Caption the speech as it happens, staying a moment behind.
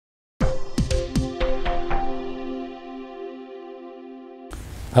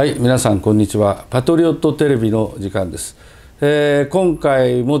はい、皆さんこんにちは。パトリオットテレビの時間です。今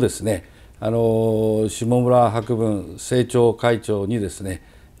回もですね、下村博文政調会長にですね、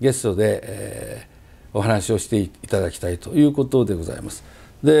ゲストで、お話をしていただきたいということでございます。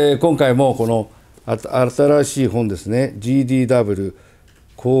で、今回もこの新しい本ですね、GDW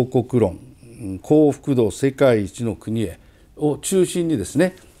興国論、幸福度世界一の国へを中心にです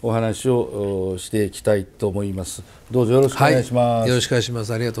ね、お話をしていきたいと思います。どうぞよろしくお願いします。よろしくお願いしま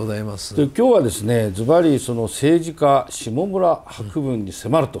す。ありがとうございます。で、今日はですね、ズバリその政治家下村博文に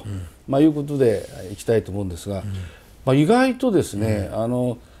迫ると、いうことでいきたいと思うんですが、意外とですね、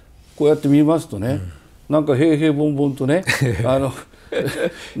こうやって見ますとね、なんか平々凡々とね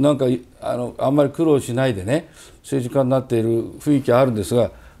なんかあんまり苦労しないでね政治家になっている雰囲気あるんです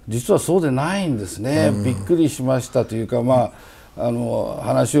が、実はそうでないんですね。びっくりしましたというか、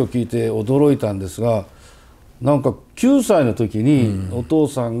話を聞いて驚いたんですが、なんか9歳の時にお父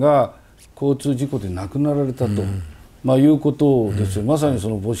さんが交通事故で亡くなられたと、いうことですよ。まさにそ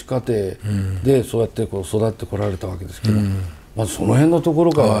の母子家庭でそうやってこう育ってこられたわけですけど、まずその辺のとこ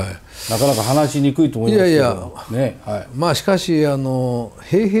ろから、なかなか話しにくいと思いますけどね。しかし平々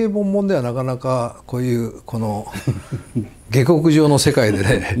凡々ではなかなかこういうこの下克上の世界で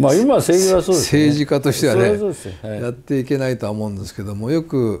ね今政治はそうですね、政治家としてはねやっていけないとは思うんですけども、よ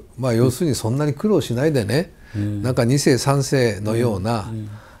く要するにそんなに苦労しないでね、なんか2世3世のような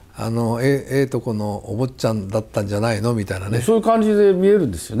とこのお坊ちゃんだったんじゃないのみたいなね、そういう感じで見える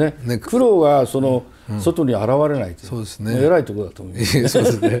んですよね。苦労がその外に現れないという、そうですね、偉いところだと思います。そう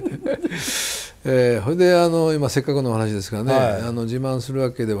ですね。それで今せっかくのお話ですからね、自慢する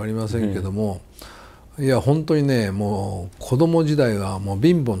わけではありませんけども、いや本当にね、もう子供時代はもう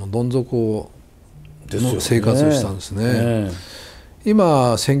貧乏のどん底の生活をしたんですね。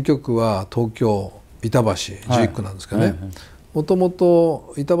今選挙区は東京板橋11区なんですけどね、もとも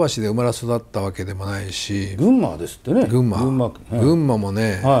と板橋で生まれ育ったわけでもないし、群馬ですってね。群馬も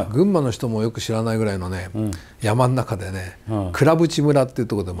ね、群馬の人もよく知らないぐらいのね、山の中でね、倉渕村っていう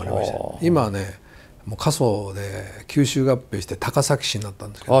ところで生まれました。今はね、もう過疎で九州合併して高崎市になった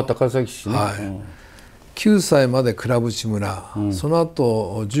んですけど、高崎市ね、9歳まで倉渕村、その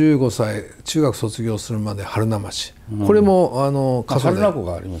後15歳中学卒業するまで春名町、これも過疎で、春名湖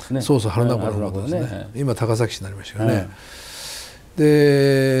がありますね。そうそう、春名湖のことですね。今高崎市になりましたけどね。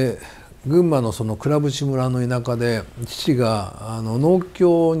で群馬のその倉渕村の田舎で父が農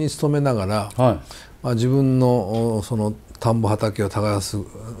協に勤めながら、自分のその田んぼ畑を耕す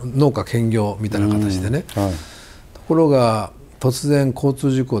農家兼業みたいな形でね、ところが突然交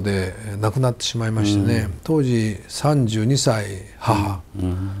通事故で亡くなってしまいましてね、当時32歳母、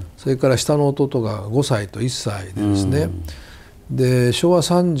それから下の弟が5歳と1歳でですね、で昭和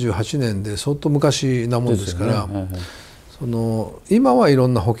38年で相当昔なもんですから、今はいろ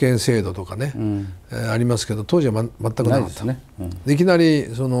んな保険制度とかね、ありますけど、当時は全くなかった。いきなり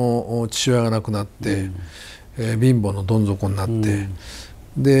その父親が亡くなって、貧乏のどん底になって、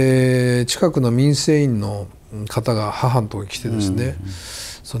で近くの民生委員の方が母のところに来てですね、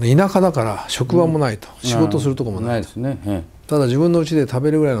その田舎だから職場もないと、仕事するとこもないと、ただ自分の家で食べ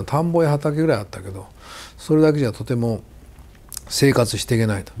るぐらいの田んぼや畑ぐらいあったけど、それだけじゃとても生活していけ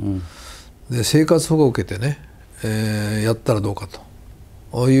ないと。で生活保護を受けてね、やったらどうか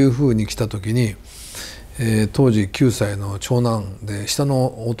というふうに来た時に、当時9歳の長男で下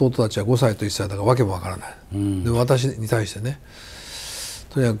の弟たちは5歳と1歳だからわけもわからない、で私に対してね、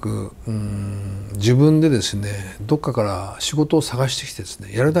とにかく自分でですねどっかから仕事を探してきてです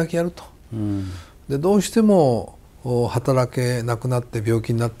ね、やるだけやると、でどうしても働けなくなって病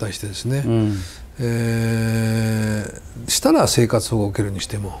気になったりしてですね、したら生活保護を受けるにし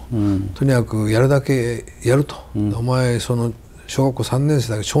ても、とにかくやるだけやると、お前その小学校3年生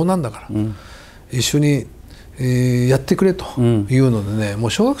だけ長男だから、一緒に、やってくれというのでね、も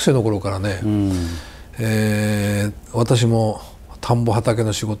う小学生の頃からね、私も田んぼ畑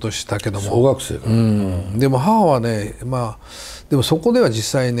の仕事をしたけども、小学生から、でも母はね、でもそこでは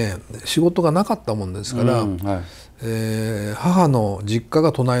実際ね仕事がなかったもんですから、母の実家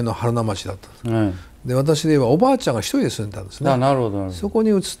が隣の春名町だったんです。で私で言えばおばあちゃんが一人で住んでたんですね。そこに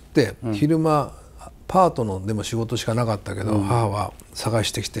移って、昼間パートのでも仕事しかなかったけど、母は探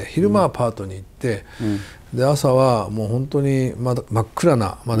してきて、昼間はパートに行って、で朝はもう本当に真っ暗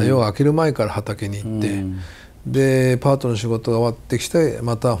な、まだ夜が明ける前から畑に行って、でパートの仕事が終わってきて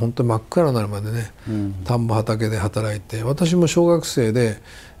また本当に真っ暗になるまでね、田んぼ畑で働いて、私も小学生で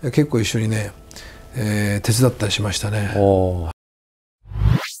結構一緒にね、手伝ったりしましたね。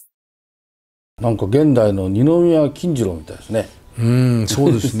なんか現代の二宮金次郎みたいですね。そ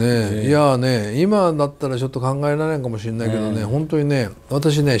うですね。いやね、今だったらちょっと考えられないかもしれないけどね、本当にね、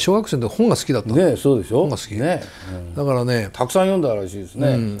私ね、小学生の時本が好きだったの。ね、そうでしょ。本が好き。だからね、たくさん読んだらしいです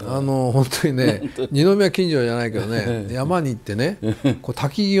ね。本当にね、二宮金次郎じゃないけどね、山に行ってね、こう焚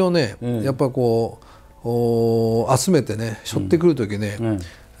き木をね、やっぱこう集めてね、背負ってくる時ね、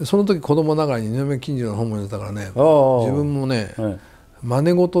その時子供ながらに二宮金次郎の本も読んでたからね、自分もね、真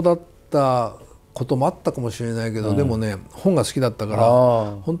似事だったこともあったかもしれないけど、でもね、本が好きだったから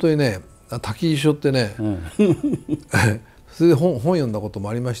本当にね、焚き木背負ってね、それで本読んだことも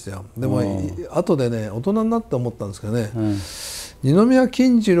ありましたよ。でも後でね、大人になって思ったんですけどね、二宮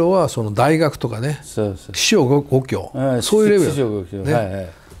金次郎はその大学とかね、師匠五経、そういうレベル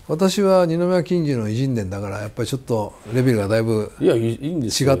ね。私は二宮金次郎の偉人伝だから、やっぱりちょっとレベルがだいぶ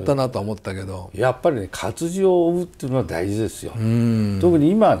違ったなとは思ったけど、やっぱりね、活字を追うっていうのは大事ですよ。特に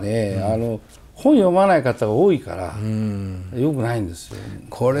今ね、本読まない方が多いからよくないんですよ。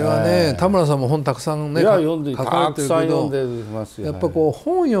これはね、田村さんも本たくさんね、たくさん読んでますよ。やっぱこう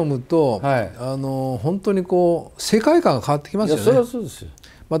本読むと本当にこう世界観が変わってきますよね。それはそうですよ。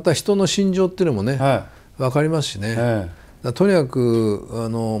また人の心情っていうのもね、分かりますしね。とにかく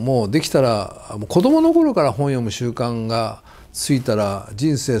もうできたら子供の頃から本読む習慣がついたら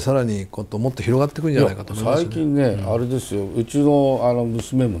人生さらにもっと広がっていくんじゃないかと思いますね。最近ね、あれですよ、うちの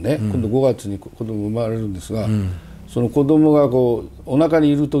娘もね、今度5月に子供生まれるんですが、その子供がこうお腹に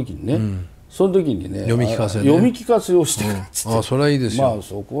いる時にね、その時にね、読み聞かせをしてくれって。それはいいですよ。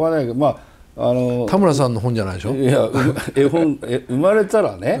そこはね、田村さんの本じゃないでしょ。いや、絵本生まれた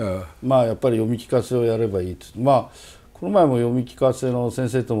らね、やっぱり読み聞かせをやればいいって。この前も読み聞かせの先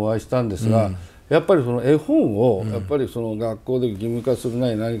生ともお会いしたんですが、やっぱりその絵本をやっぱりその学校で義務化するな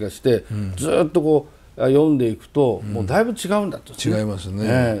り何かしてずっとこう読んでいくともうだいぶ違うんだと。違います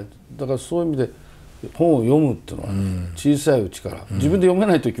ね。だからそういう意味で本を読むっていうのは小さいうちから自分で読め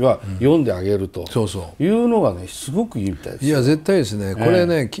ない時は読んであげるというのがね、すごごくいいみたいです。いや絶対ですね。これ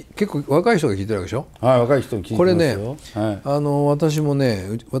ね、結構若い人が聞いてるわけでしょ。若い人に聞いてますよ。これね、私も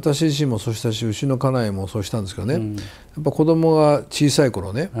ね、私自身もそうしたし、うちの家内もそうしたんですけどね、やっぱ子供が小さい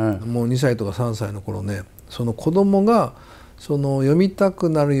頃ね、もう2歳とか3歳の頃ね、その子供が読みたく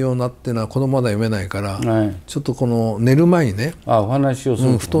なるようなっていうのは子供まだ読めないから、ちょっとこの寝る前にね、お話をす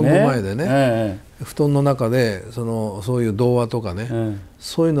る、布団の前でね、布団の中でそういう童話とかね、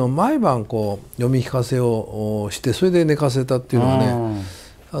そういうのを毎晩こう読み聞かせをして、それで寝かせたっていうのはね、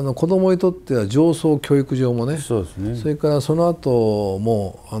子供にとっては上層教育上もね、それからその後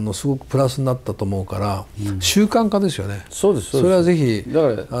もすごくプラスになったと思うから、習慣化ですよね。それはぜひ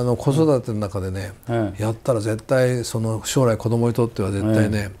子育ての中でね、やったら絶対将来子供にとっては絶対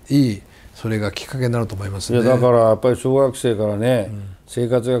ね、いいそれがきっかけになると思いますね。だからやっぱり小学生からね、生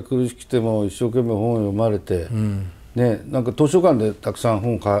活が苦しくても一生懸命本を読まれて、なんか図書館でたくさん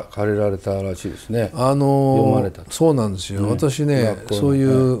本借りられたらしいですね。読まれた。そうなんですよ。私ね、そうい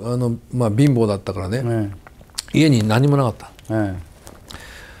う貧乏だったからね、家に何もなかった。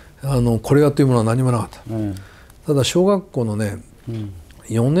これがというものは何もなかった。ただ小学校のね、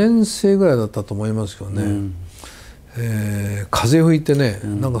4年生ぐらいだったと思いますけどね、風邪吹いてね、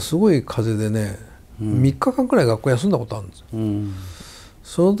なんかすごい風邪でね、3日間くらい学校休んだことあるんですよ。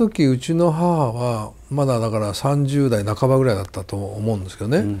その時うちの母はまだだから30代半ばぐらいだったと思うんですけど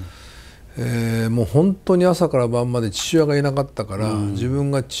ね、もう本当に朝から晩まで父親がいなかったから、自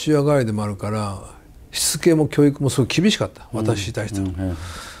分が父親代わりでもあるからしつけも教育もすごい厳しかった、私に対しては。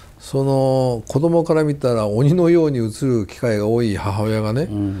子供から見たら鬼のように映る機会が多い母親がね、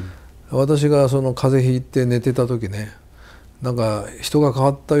私が風邪ひいて寝てた時ね、なんか人が変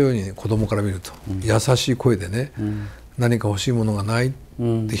わったように子供から見ると、優しい声でね、何か欲しいものがないって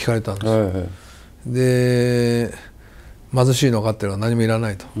聞かれたんですよ。で、貧しいの分かってるから何もいらな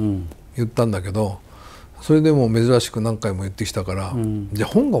いと言ったんだけど、それでも珍しく何回も言ってきたから、じゃあ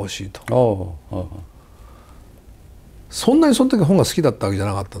本が欲しいと。そんなにその時本が好きだったわけじゃ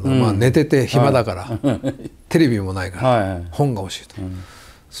なかったんだ。寝てて暇だから、テレビもないから本が欲しいと。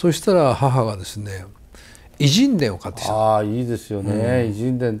そしたら母がですね、偉人伝を買ってきた。いいですよね。偉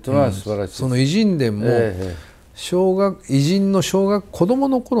人伝というのは素晴らしい。その偉人伝も偉人の子供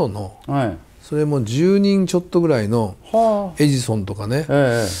の頃の、それも10人ちょっとぐらいのエジソンとかね、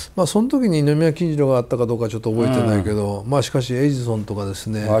その時に二宮金次郎があったかどうかちょっと覚えてないけど、しかしエジソンとかです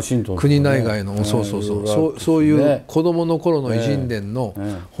ね、国内外のそういう子供の頃の偉人伝の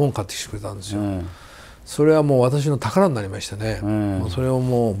本買ってきてくれたんですよ。それはもう私の宝になりましたね。それを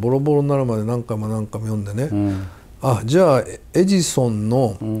もうボロボロになるまで何回も何回も読んでね、じゃあエジソン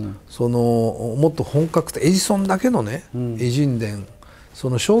のもっと本格的エジソンだけのね偉人伝そ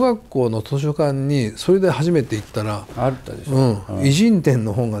の小学校の図書館にそれで初めて行ったらあったでしょ、偉人伝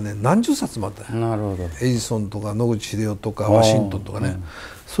の本がね何十冊もあったよ。なるほど。エジソンとか野口英世とかワシントンとかね、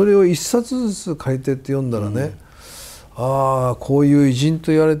それを一冊ずつ借りてって読んだらね、ああこういう偉人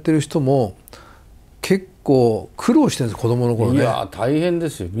と言われてる人も結構苦労してるんです子供の頃ね。いや大変で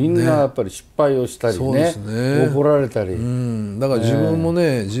すよ。みんなやっぱり失敗をしたりね、怒られたり、だから自分も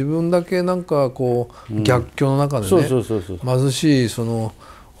ね、自分だけなんかこう逆境の中でね、貧しいそ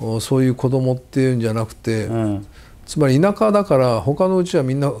ういう子供っていうんじゃなくて、つまり田舎だから他のうちは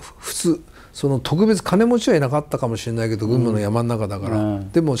みんな普通、その特別金持ちはいなかったかもしれないけど群馬の山の中だから、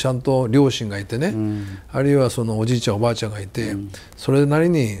でもちゃんと両親がいてね、あるいはそのおじいちゃんおばあちゃんがいて、それなり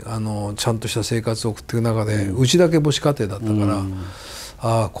にちゃんとした生活を送っていく中で、うちだけ母子家庭だったから、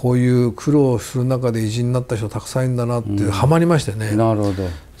ああこういう苦労する中で偉人になった人たくさんいるんだなってハマりましてね。なるほど。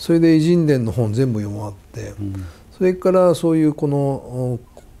それで偉人伝の本全部読み終わって、それからそういうこの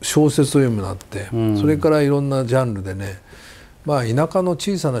小説を読むようになって、それからいろんなジャンルでね、まあ田舎の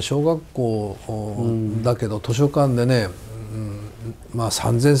小さな小学校だけど図書館でね、まあ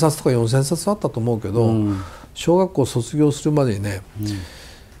3,000冊とか4,000冊あったと思うけど、小学校卒業するまでにね、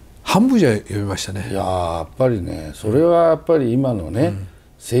半分じゃ読みましたね。いややっぱりね、それはやっぱり今のね、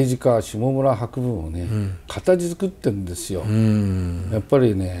政治家下村博文をね、形作ってるんですよ。やっぱ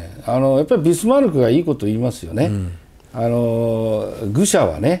りね、やっぱりビスマルクがいいこと言いますよね。愚者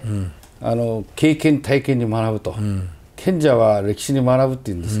はね、経験体験に学ぶと。賢者は歴史に学ぶっ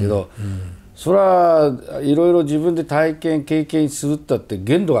て言うんですけど、それはいろいろ自分で体験経験するったって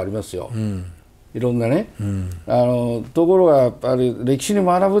限度がありますよ、いろんなね、ところがやっぱり歴史に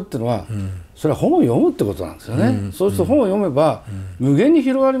学ぶっていうのは、それは本を読むってことなんですよね。そうすると本を読めば無限に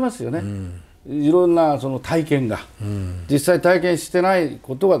広がりますよね、いろんなその体験が、実際体験してない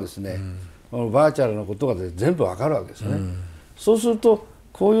ことがですね、バーチャルのことが全部わかるわけですよね。そうすると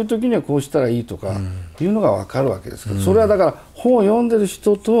こういう時にはこうしたらいいとかいうのが分かるわけですから、それはだから本を読んでる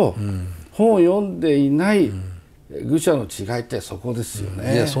人と本を読んでいない愚者の違いってそこですよ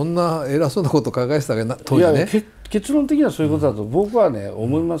ね。いやそんな偉そうなこと考えてたわけ当時ね。いや結論的にはそういうことだと僕はね、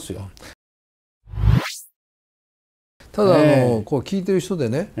思いますよ。ただこう聞いてる人で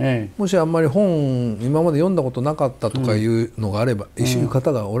ね、もしあんまり本今まで読んだことなかったとかいうのがあれば、いう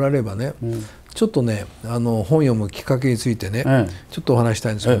方がおられればね、ちょっとね本読むきっかけについてね、ちょっとお話した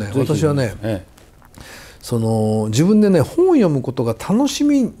いんですけどね、私はね、自分でね本を読むことが楽し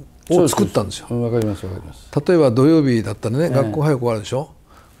みを作ったんですよ。わかりますわかります。例えば土曜日だったらね、学校早く終わるでしょ。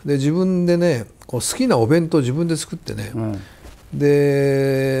で自分でねこう好きなお弁当を自分で作ってね、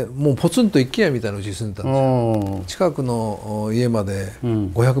でもうポツンと一軒家みたいなうちに住んでたんですよ。近くの家まで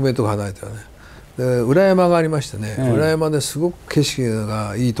500メートル離れてはね、で裏山がありましてね、裏山ですごく景色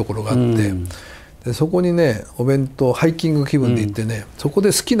がいいところがあって、でそこにねお弁当ハイキング気分で行ってね、そこ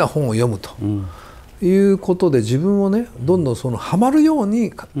で好きな本を読むということで自分をねどんどんハマるよう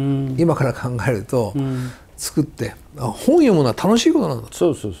に今から考えると作って、本読むのは楽しいことなんだ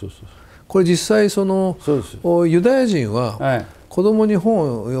と。これ実際ユダヤ人は子供に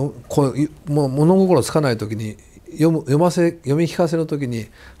本を物心つかない時に読み聞かせの時に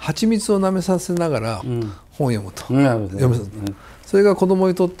蜂蜜を舐めさせながら本を読むと、それが子供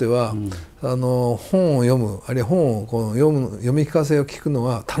にとっては本を読む、あるいは本を読み聞かせを聞くの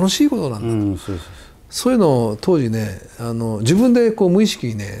は楽しいことなんだと。そういうのを当時ね自分で無意識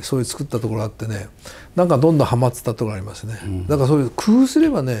にねそういう作ったところがあってね、なんかどんどんハマってたところがありますね。だからそういう工夫すれ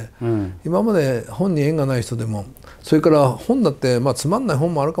ばね、今まで本に縁がない人でも、それから本だってつまんない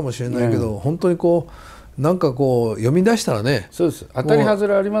本もあるかもしれないけど、本当になんか読み出したらね、そうです、当たり外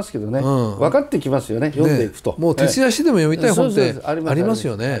れありますけどね、分かってきますよね、読んでいくと。もう徹夜してでも読みたい本ってあります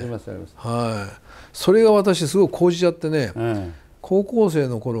よね。それが私すごく講じちゃってね、高校生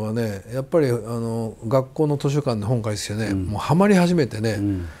の頃はねやっぱり学校の図書館で本借りてね、もうハマり始めてね、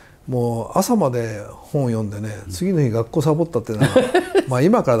もう朝まで本を読んでね、次の日学校サボったっていうのは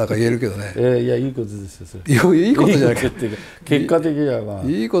今からだから言えるけどね。いやいいことですよそれ。いいことじゃないか。結果的には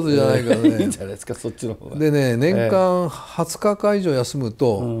いいことじゃないからね。いいんじゃないですかそっちの方が。でね年間20日間以上休む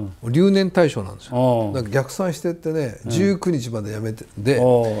と留年対象なんですよ。だから逆算してってね19日までやめてで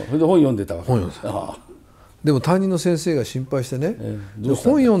本読んでたわけ。でも担任の先生が心配してね、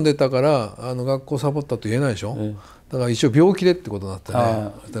本読んでたから学校サボったと言えないでしょ。だから一応病気でってことになって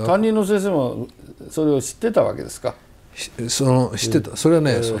ね。担任の先生もそれを知ってたわけですか。知ってた。それは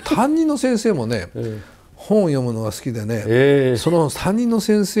ね担任の先生もね本を読むのが好きでね、その担任の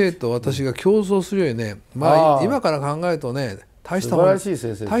先生と私が競争するようにね、今から考えるとね大した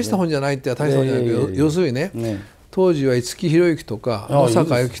本じゃないって大した本じゃないけど、要するにね当時は五木ひろゆきとか野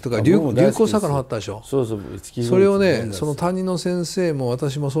坂由紀とか流行作家のあったでしょ。そうそう、それをね、その担任の先生も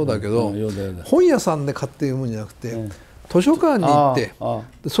私もそうだけど、本屋さんで買って読むんじゃなくて、図書館に行って、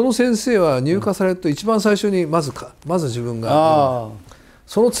その先生は入荷されると一番最初にまず自分が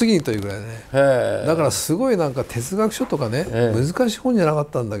その次にというぐらいね。だからすごいなんか哲学書とかね、難しい本じゃなかっ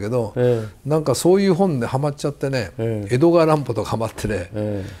たんだけど、なんかそういう本でハマっちゃってね、江戸川乱歩とかハマって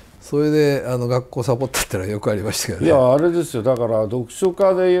ね、それで学校サボったってのはよくありましたけどね。いや、あれですよ、だから読書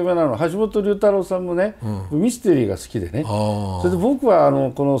家で有名なのは橋本龍太郎さんもね、ミステリーが好きでね。それで僕は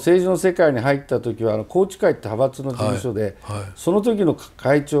この政治の世界に入った時は宏池会って派閥の事務所で、その時の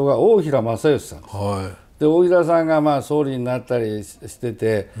会長が大平正義さんです。で大平さんが総理になったりして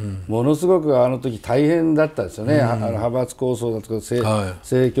て、ものすごくあの時大変だったんですよね。派閥構想だとか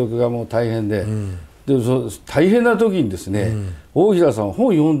政局がもう大変で。で大変な時にですね、大平さんは本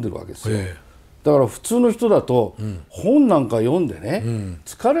を読んでるわけですよ。だから普通の人だと、本なんか読んでね、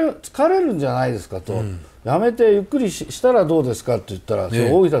疲れるんじゃないですかと、やめてゆっくりしたらどうですかって言ったら、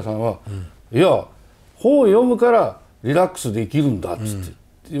大平さんは、いや本を読むからリラックスできるんだっつっ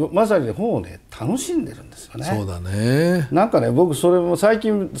て、まさに本をね楽しんでるんですよね。そうだね。なんかね、僕それも最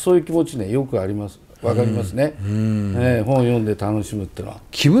近そういう気持ちねよくあります。わかりますね。本を読んで楽しむってのは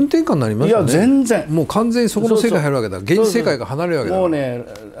気分転換になりますよね。いや全然もう完全にそこの世界入るわけだ。現実世界が離れるわけだ。もうね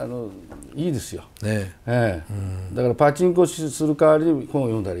いいですよ。だからパチンコする代わりに本を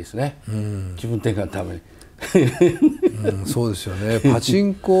読んだらいいですね。気分転換のために。そうですよね。パチ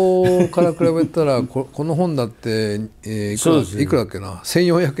ンコから比べたらこの本だっていくらだっけな、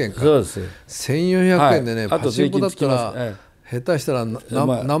1400円か。そうです。1400円でね、パチンコだったら下手したら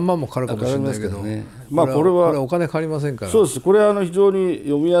何万もかかるかもしれないけど、これはお金かかりませんから。そうです。これは非常に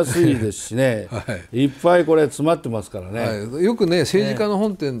読みやすいですしね、いっぱいこれ詰まってますからね。よくね、政治家の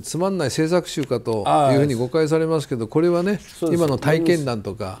本ってつまんない政策集かというふうに誤解されますけど、これはね今の体験談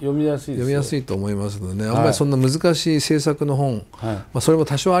とか読みやすいと思いますのでね、あんまりそんな難しい政策の本、それも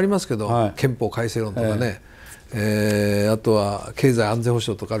多少ありますけど、憲法改正論とかね、あとは経済安全保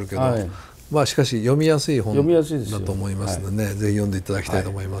障とかあるけど、しかし読みやすい本だと思いますのでね、ぜひ読んでいただきたいと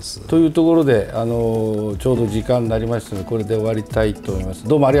思います。というところでちょうど時間になりましたので、これで終わりたいと思います。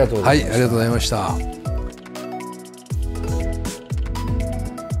どうもありがとうございました。はい、ありがとうございました。